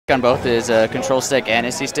on both his control stick and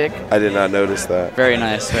his C-stick. I did not notice that. Very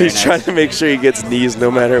nice. He's trying to make sure he gets knees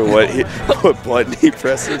no matter what what button he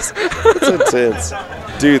presses. That's intense.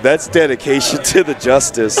 Dude, that's dedication to the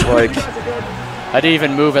justice. Like, I didn't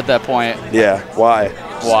even move at that point. Yeah, why?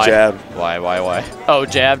 Why? Jab. Why? Oh,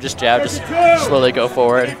 jab, just slowly go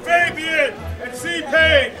forward.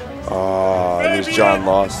 Oh, there's John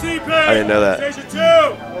lost. I didn't know that.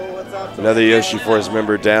 Another Yoshi Force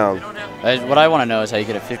member down. What I want to know is how you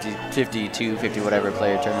get a 52, 50 whatever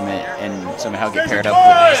player tournament and somehow get paired up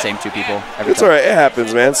with the same two people every It's time. all right. It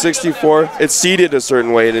happens, man. 64. It's seeded a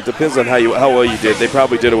certain way, and it depends on how well you did. They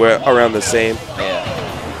probably did it around the same.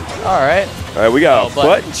 Yeah. All right. All right, we got a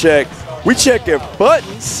button check. We checking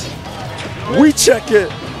buttons. We checking.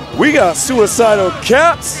 We got suicidal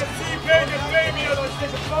caps.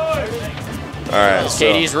 All right.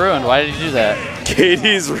 KD's ruined. Why did he do that?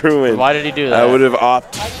 KD's ruined. Why did he do that? I would have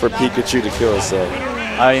opted for Pikachu to kill himself.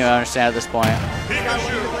 I don't even understand at this point.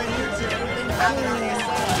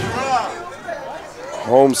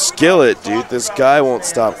 Home skillet, dude. This guy won't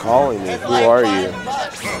stop calling me. Who are you?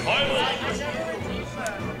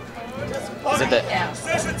 Is it the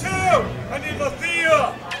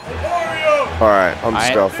All right, I'm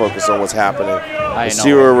just going to focus on what's happening. Let's see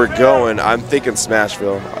know. where we're going. I'm thinking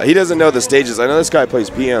Smashville. He doesn't know the stages. I know this guy plays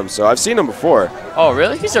PM, so I've seen him before. Oh,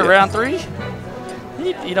 really? He's at round 3?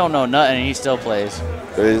 You don't know nothing, and he still plays.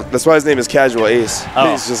 That's why his name is Casual Ace.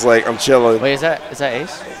 Oh. He's just like, I'm chilling. Wait, is that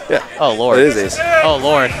Ace? Yeah. Oh, Lord. It is Ace. Oh,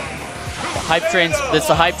 Lord. It's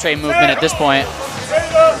the hype train movement at this point.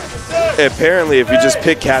 Apparently, if you just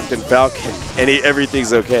pick Captain Falcon,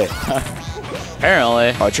 everything's okay. Apparently.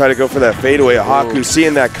 I'll try to go for that fadeaway. Haku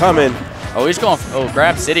seeing that coming. Oh, he's going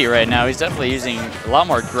grab city right now. He's definitely using a lot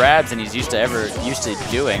more grabs than he's used to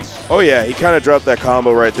doing. Oh yeah, he kind of dropped that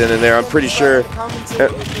combo right then and there. I'm pretty sure.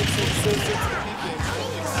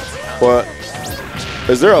 What?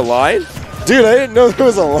 Is there a line? Dude, I didn't know there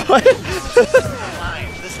was a line.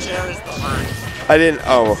 This chair is the line. I didn't.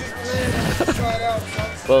 Oh.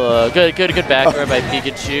 Well, good back throw by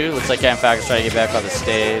Pikachu. Looks like Captain Falcon's trying to get back on the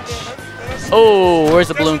stage. Oh, where's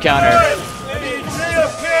the balloon counter?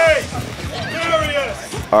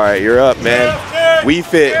 All right, you're up, man. We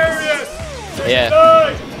fit.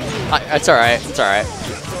 Yeah. It's all right. It's all right.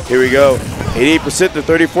 Here we go. 88% to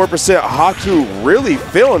 34%. Haku really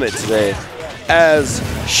feeling it today. As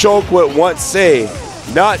Sheik would once say,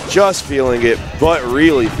 not just feeling it, but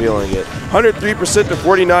really feeling it. 103% to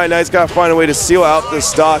 49. Nice got to find a way to seal out this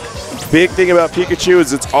stock. Big thing about Pikachu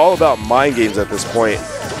is it's all about mind games at this point.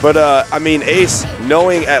 But, I mean, Ace,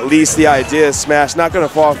 knowing at least the idea of Smash, not going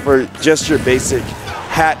to fall for just your basic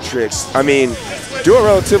hat tricks. I mean, doing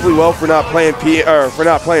relatively well for not playing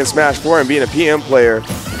Smash 4 and being a PM player.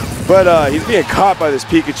 But he's being caught by this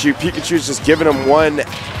Pikachu. Pikachu's just giving him one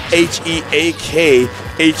H-E-A-K,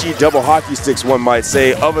 H-E double hockey sticks, one might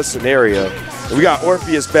say, of a scenario. And we got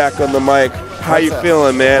Orpheus back on the mic. How you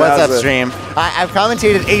feeling, man? What's up, stream? I've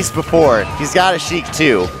commentated Ace before. He's got a Sheik,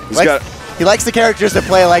 too. He likes the characters that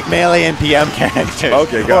play like melee and PM characters.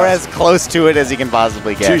 Okay, or as close to it as he can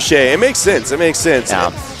possibly get. Touche. It makes sense. It makes sense.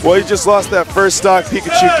 Yeah. Well, he just lost that first stock.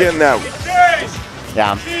 Pikachu getting that.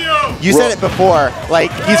 Yeah. You said it before,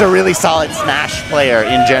 like, he's a really solid Smash player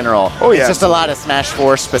in general. Oh, yeah. It's just a lot of Smash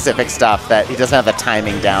 4 specific stuff that he doesn't have the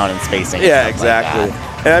timing down and spacing. Yeah, and stuff exactly.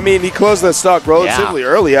 Like And I mean, he closed that stock relatively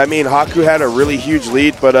early. I mean, Haku had a really huge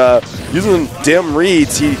lead, but using dim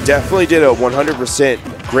reads, he definitely did a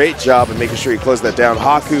 100% great job of making sure he closed that down.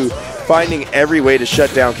 Haku finding every way to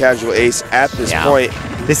shut down Casual Ace at this point.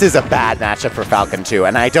 This is a bad matchup for Falcon, too,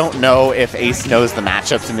 and I don't know if Ace knows the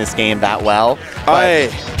matchups in this game that well,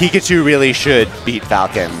 but Pikachu really should beat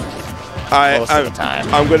Falcon most of the time.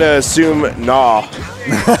 I'm going to assume nah.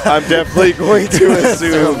 I'm definitely going to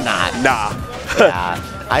assume not. Nah. Yeah.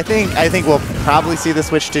 I think we'll probably see the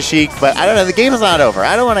switch to Sheik, but I don't know. The game is not over.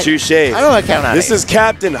 I don't want to. Touche. I don't want to count on This Ace. is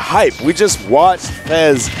Captain Hype. We just watched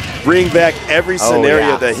Fez bring back every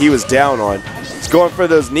scenario that he was down on. He's going for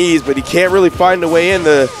those knees, but he can't really find a way in.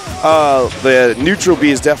 The neutral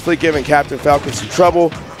B is definitely giving Captain Falcon some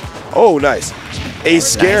trouble. Oh, nice. Ace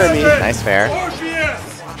scaring me. Nice fair.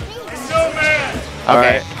 All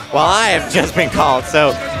right. Well, I have just been called,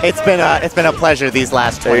 so it's been a pleasure these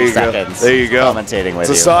last 20 seconds. There you go. Commentating with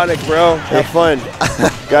you. It's a Sonic, bro. Have fun.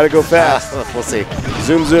 Gotta go fast. We'll see.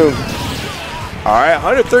 Zoom, zoom. All right,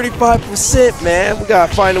 135%, man. We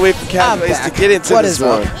gotta find a way for Casual Ace to get into this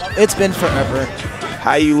one. It's been forever.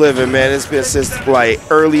 How you living, man? It's been since like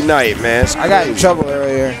early night, man. I got in trouble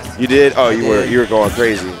earlier. You did? Oh, you were going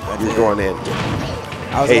crazy. You were going in.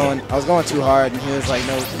 I was going too hard, and he was like,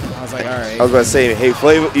 no. I was was like, all right. I was about to say, hey,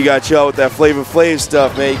 Flavor, you got to chill out with that Flavor Flav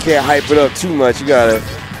stuff, man. You can't hype it up too much. You got to,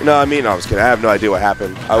 you know what I mean? No, I was kidding. I have no idea what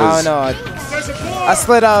happened. I don't know. I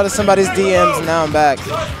slid out of somebody's DMs, and now I'm back.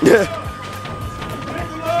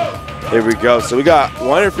 Here we go. So we got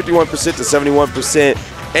 151% to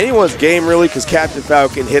 71%. Anyone's game, really, because Captain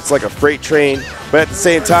Falcon hits like a freight train. But at the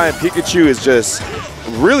same time, Pikachu is just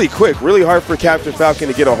really quick, really hard for Captain Falcon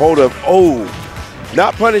to get a hold of. Oh,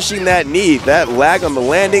 not punishing that knee. That lag on the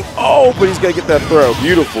landing. Oh, but he's going to get that throw.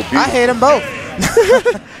 Beautiful, beautiful. I hate them both.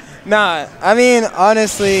 Nah, I mean,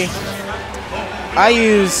 honestly, I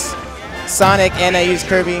use Sonic and I use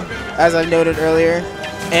Kirby, as I noted earlier.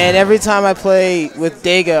 And every time I play with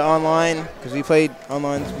Dega online, because we played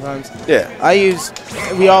online sometimes,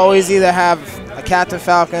 we always either have a Captain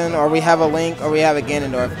Falcon, or we have a Link, or we have a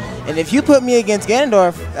Ganondorf. And if you put me against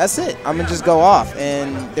Ganondorf, that's it. I'm going to just go off,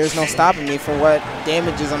 and there's no stopping me for what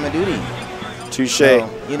damages I'm going to do to you. Touche. So,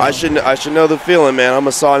 you know. I should know the feeling, man. I'm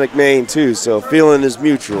a Sonic main, too, so feeling is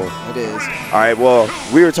mutual. It is. All right, well,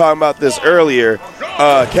 we were talking about this earlier.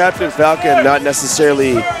 Captain Falcon, not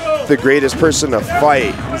necessarily the greatest person to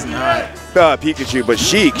fight. He's not. Pikachu, but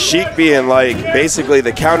Sheik being like basically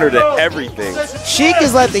the counter to everything. Sheik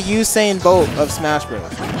is like the Usain Bolt of Smash Bros.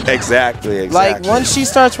 Exactly. Like once she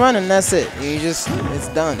starts running, that's it. It's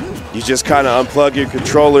done. You just kind of unplug your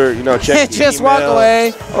controller, you know, check your just email. walk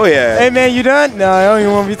away. Oh yeah. Hey man, you done? No, I don't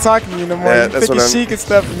even want to be talking to you no more. Yeah, you pick your Sheik and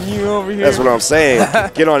stuff, and you over here. That's what I'm saying.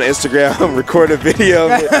 Get on Instagram, record a video.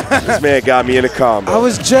 This man got me in a combo. I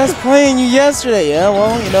was just playing you yesterday. Yeah,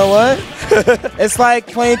 well, you know what? It's like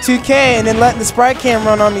playing 2K and then letting the sprite cam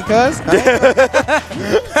run on me, cuz.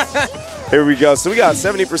 Here we go. So we got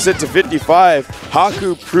 70% to 55.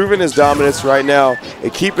 Haku proving his dominance right now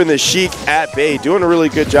and keeping the Sheik at bay. Doing a really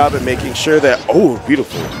good job at making sure that, oh,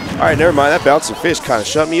 beautiful. All right, never mind. That bouncing fish kind of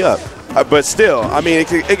shut me up. But still, I mean,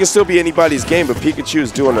 it can still be anybody's game, but Pikachu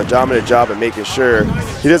is doing a dominant job at making sure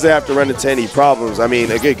he doesn't have to run into any problems. I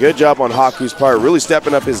mean, again, good job on Haku's part, really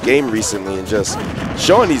stepping up his game recently and just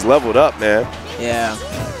showing he's leveled up, man. Yeah.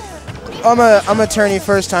 I'm a tourney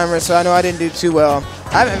first timer, so I know I didn't do too well.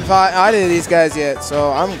 I haven't fought either of these guys yet,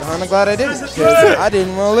 so I'm kind of glad I didn't, because I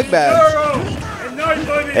didn't want to look bad.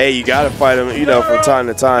 Hey, you got to fight him, you know, from time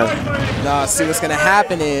to time. Nah, see what's going to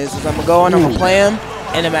happen is I'm going to go in, I'm going to play him,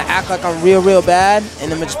 and I'm going to act like I'm real bad,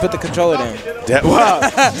 and I'm going to just put the controller down. Wow,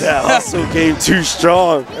 that hustle came too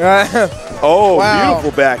strong. Oh, wow.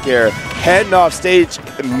 Beautiful back air. Heading off stage,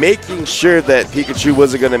 making sure that Pikachu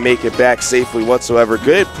wasn't going to make it back safely whatsoever.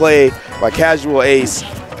 Good play by Casual Ace.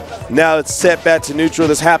 Now it's set back to neutral.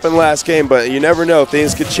 This happened last game, but you never know.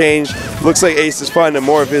 Things could change. Looks like Ace is finding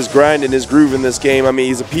more of his grind and his groove in this game. I mean,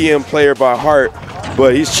 he's a PM player by heart,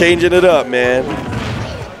 but he's changing it up, man.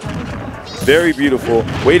 Very beautiful.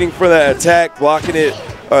 Waiting for that attack, blocking it,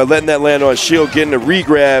 letting that land on shield, getting a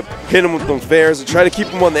re-grab, hit him with them fairs, and try to keep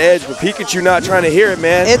him on the edge, but Pikachu not trying to hear it,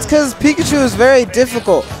 man. It's because Pikachu is very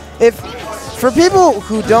difficult. For people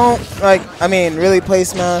who don't, really play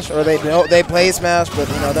Smash, or they play Smash, but,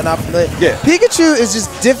 you know, they're not familiar. Yeah. Pikachu is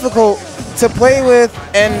just difficult to play with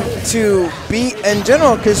and to beat in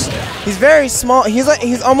general, because he's very small.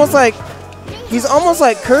 He's almost like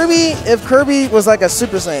Kirby if Kirby was like a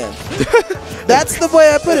Super Saiyan. That's the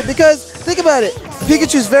way I put it, because think about it.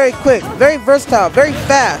 Pikachu's very quick, very versatile, very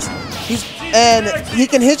fast. He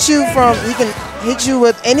can hit you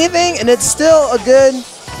with anything, and it's still a good.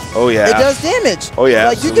 Oh yeah. It does damage. Oh yeah.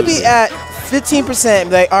 Like absolutely. You could be at 15% and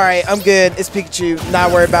be like, all right, I'm good. It's Pikachu.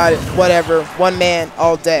 Not worried about it. Whatever. One man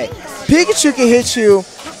all day. Pikachu can hit you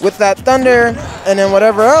with that thunder and then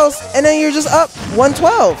whatever else, and then you're just up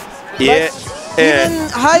 112. Yeah.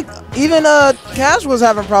 Like, even Casual's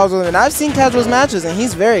having problems with him. And I've seen Casual's matches, and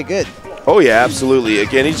he's very good. Oh yeah, absolutely.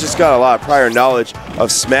 Again, he's just got a lot of prior knowledge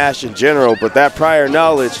of Smash in general, but that prior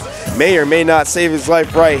knowledge may or may not save his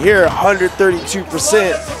life right here.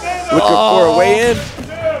 132%. Looking for a way in.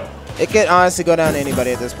 It could honestly go down to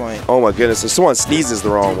anybody at this point. Oh my goodness, if someone sneezes the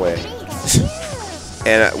wrong way.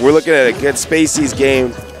 And we're looking at a good Spacey's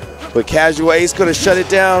game, but Casual Ace could have shut it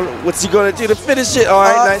down. What's he going to do to finish it? All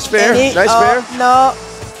right, nice fair. Nice fair. No.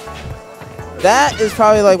 That is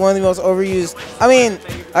probably like one of the most overused. I mean,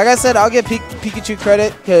 like I said, I'll give Pikachu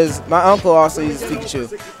credit because my uncle also uses Pikachu.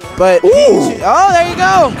 But Pikachu, oh, there you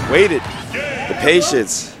go. Waited. The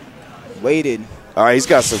patience. Waited. All right, he's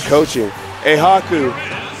got some coaching. Hey, Haku.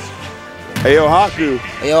 Hey, yo, Haku.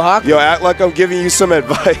 Hey, yo, Haku. Yo, act like I'm giving you some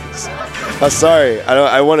advice. I'm sorry.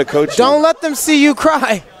 I want to coach you. Don't let them see you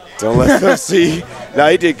cry. Don't let them see. No,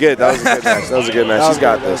 he did good. That was a good match. That was a good match. He's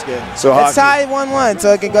got this. So it's tied 1-1,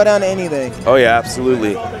 so it can go down to anything. Oh, yeah,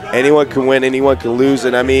 absolutely. Anyone can win. Anyone can lose.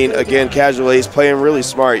 And, I mean, again, Casual Ace playing really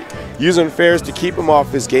smart. using fairs to keep him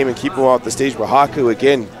off his game and keep him off the stage. But Haku,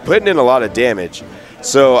 again, putting in a lot of damage.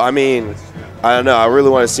 So, I mean, I don't know. I really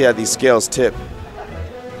want to see how these scales tip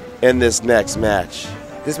in this next match.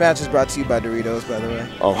 This match is brought to you by Doritos, by the way.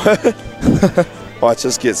 Oh. Watch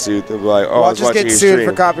us get sued. They'll be like, oh, watch us get sued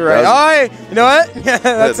for copyright. Oh, you know what?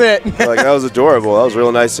 That's it. Like, that was adorable. That was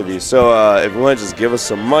real nice of you. So, if you want to just give us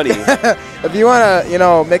some money. If you want to, you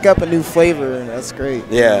know, make up a new flavor, that's great.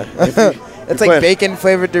 Yeah. It's like bacon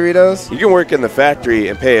flavored Doritos. You can work in the factory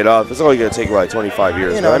and pay it off. It's only going to take like 25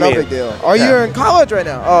 years. You know, no big deal. Oh, you're in college right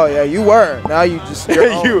now? Oh, yeah, you were. Now you just.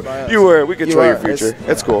 you were. We control your future.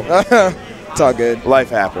 It's cool. It's all good.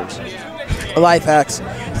 Life happens. Life hacks.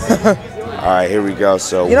 All right, here we go.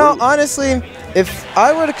 So you know, honestly, if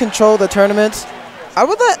I were to control the tournaments, I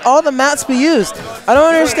would let all the maps be used. I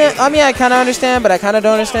don't understand. I mean, I kind of understand, but I kind of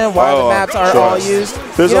don't understand why the maps are all used.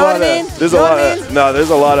 There's you know what I mean? There's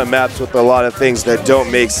a lot of maps with a lot of things that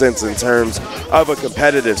don't make sense in terms of a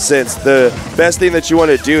competitive sense. The best thing that you want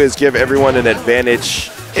to do is give everyone an advantage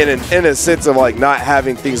in a sense of like not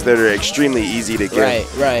having things that are extremely easy to get.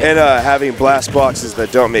 Right. And having blast boxes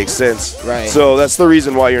that don't make sense. Right. So that's the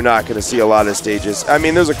reason why you're not going to see a lot of stages. I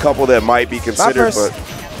mean, there's a couple that might be considered,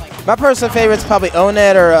 my personal favorite's probably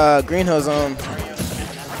Onet or Green Hill Zone.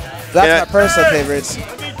 That's my personal favorites.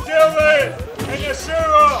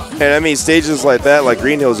 And I mean, stages like that, like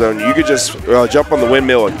Green Hill Zone, you could just jump on the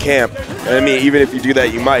windmill and camp. And I mean, even if you do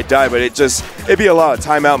that, you might die, but it'd be a lot of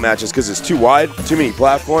timeout matches because it's too wide, too many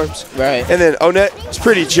platforms. Right. And then Onet, it's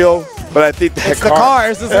pretty chill, but I think that the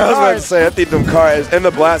cars. It's the I was cars. about to say, I think them cars, and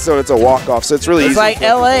the blast zone, it's a walk-off, so it's really easy. It's like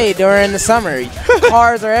LA during the summer.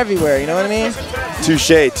 Cars are everywhere, you know what I mean?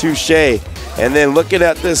 Touche. And then looking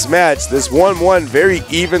at this match, this 1-1, very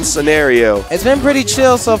even scenario. It's been pretty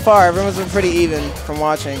chill so far. Everyone's been pretty even from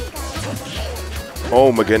watching.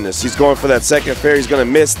 Oh my goodness, he's going for that second fair. He's going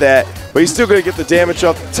to miss that, but he's still going to get the damage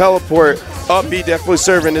off the teleport. Up B definitely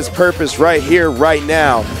serving his purpose right here, right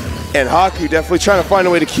now. And Haku definitely trying to find a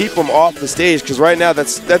way to keep him off the stage because right now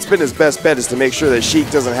that's been his best bet is to make sure that Sheik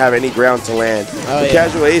doesn't have any ground to land.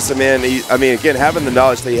 Casual Ace, man, I mean, again, having the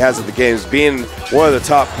knowledge that he has of the games, being one of the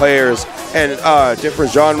top players and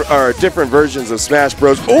different genre or different versions of Smash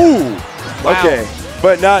Bros. Ooh, wow. Okay.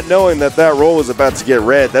 But not knowing that role was about to get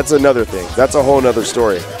red, that's another thing. That's a whole nother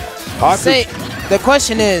story. Say, the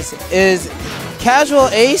question is Casual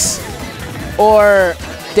Ace or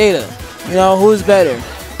Data? You know, who's better?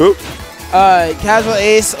 Who? Casual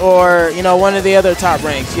Ace or, you know, one of the other top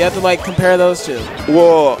ranks. You have to, like, compare those two.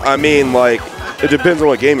 Well, I mean, like, it depends on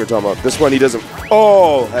what game you're talking about. This one he doesn't.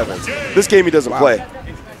 Oh, heavens. This game he doesn't play.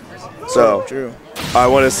 So, true. I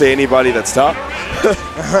want to say anybody that's top.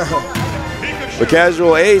 But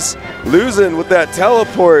Casual Ace losing with that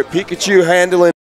teleport. Pikachu handling